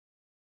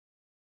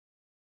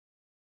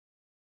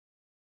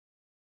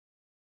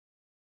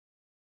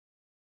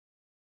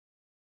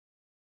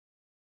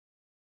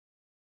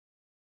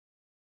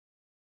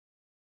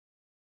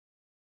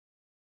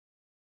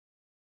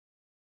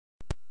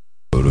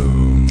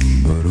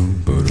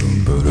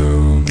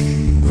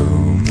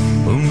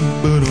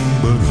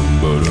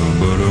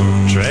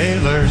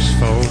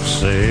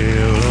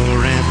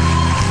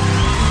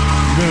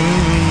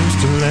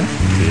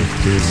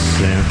50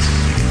 cents.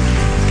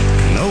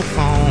 No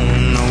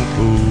phone, no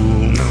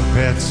pool, no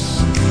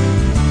pets.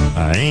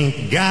 I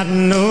ain't got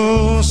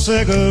no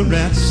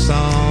cigarettes,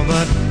 all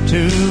but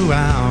 2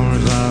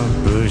 hours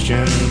of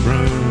pushing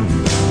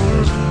broom.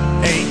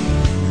 8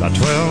 by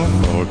 12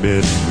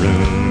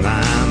 4-bedroom.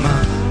 I'm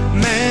a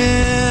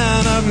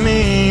man of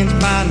means,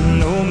 by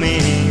no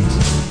means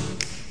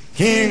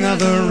king of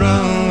the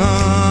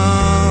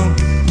road.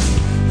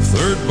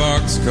 Third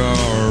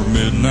boxcar,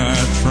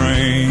 midnight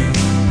train,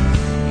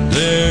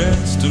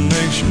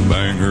 destination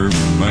Bangor,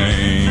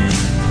 Maine.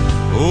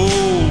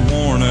 Old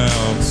worn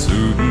out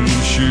suit and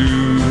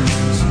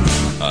shoes.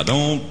 I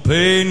don't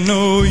pay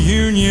no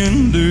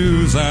union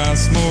dues. I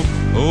smoke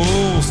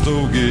old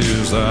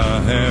stogies I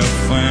have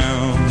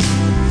found.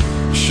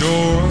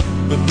 Short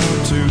but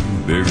not too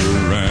big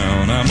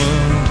around. I'm a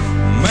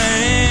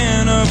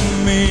man of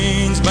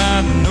means,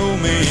 by no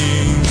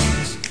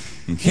means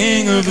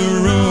king of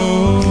the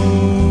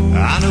road.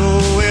 I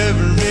know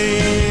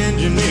every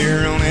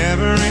engineer on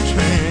every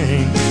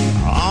train,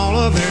 all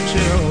of their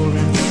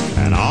children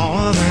and all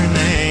of their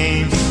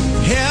names.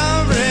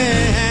 Every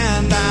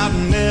handout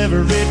in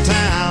every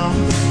town,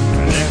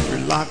 and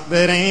every lock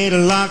that ain't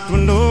locked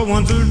when no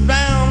one's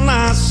around.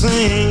 I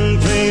sing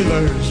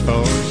trailers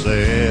for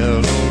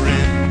sale or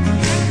rent,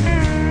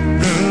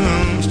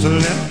 rooms to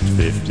let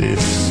 50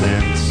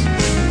 cents.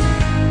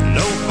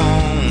 No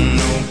phone,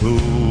 no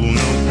pool,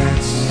 no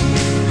pets.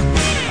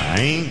 I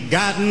ain't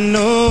got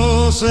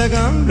no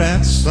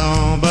cigarettes,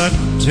 all but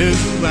 2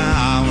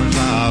 hours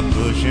of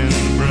pushing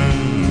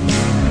broom.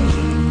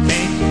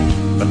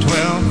 8 by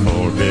 12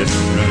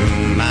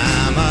 4-bedroom.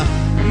 I'm a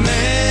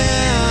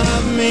man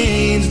of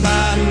means,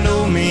 by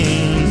no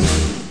means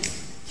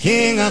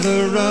king of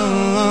the road.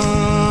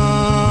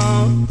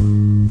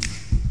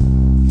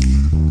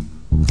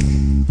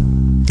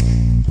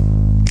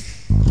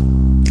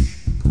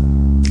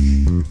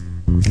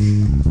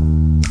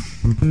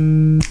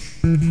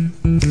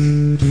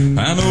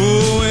 I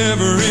know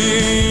every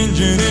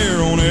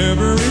engineer on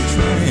every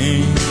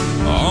train,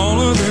 all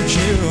of their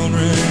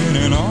children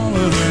and all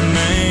of their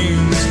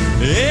names.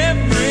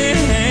 Every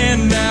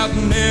handout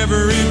in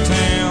every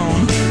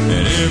town,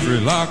 and every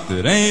lock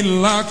that ain't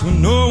locked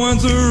when no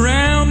one's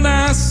around.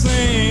 I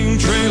sing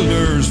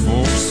trailers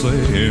for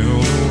sale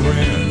or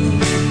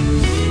rent,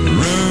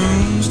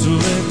 rooms to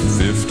let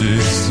 50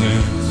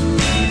 cents.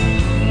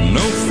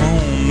 No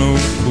phone, no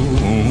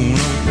pool,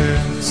 no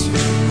pets.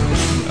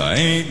 I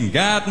ain't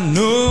got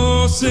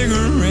no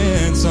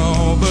cigarettes,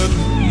 all but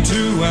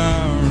 2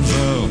 hours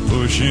of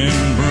pushing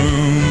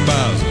broom.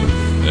 Buys a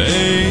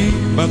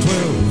 8 by 12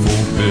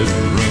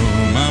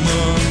 4-bedroom. I'm a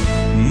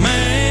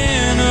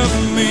man of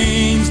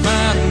means,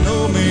 by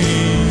no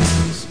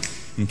means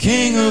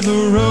king of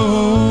the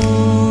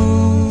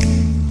road.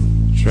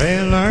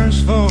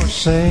 Trailers for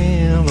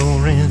sale or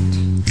rent,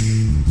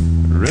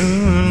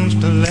 rooms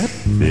to let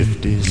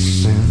 50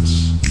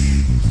 cents.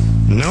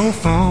 No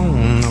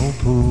phone, no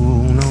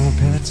pool, no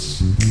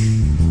pets.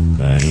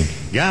 I ain't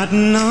got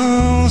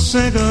no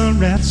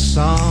cigarettes,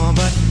 all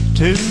but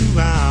 2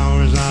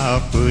 hours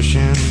of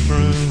pushing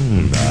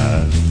broom.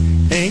 Buys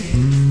 8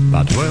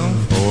 by 12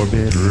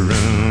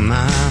 4-bedroom.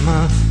 I'm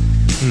a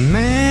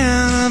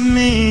man of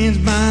means,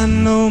 by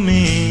no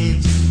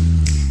means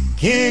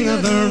king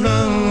of the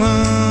road.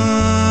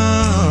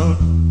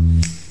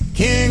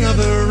 King of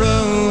the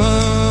road.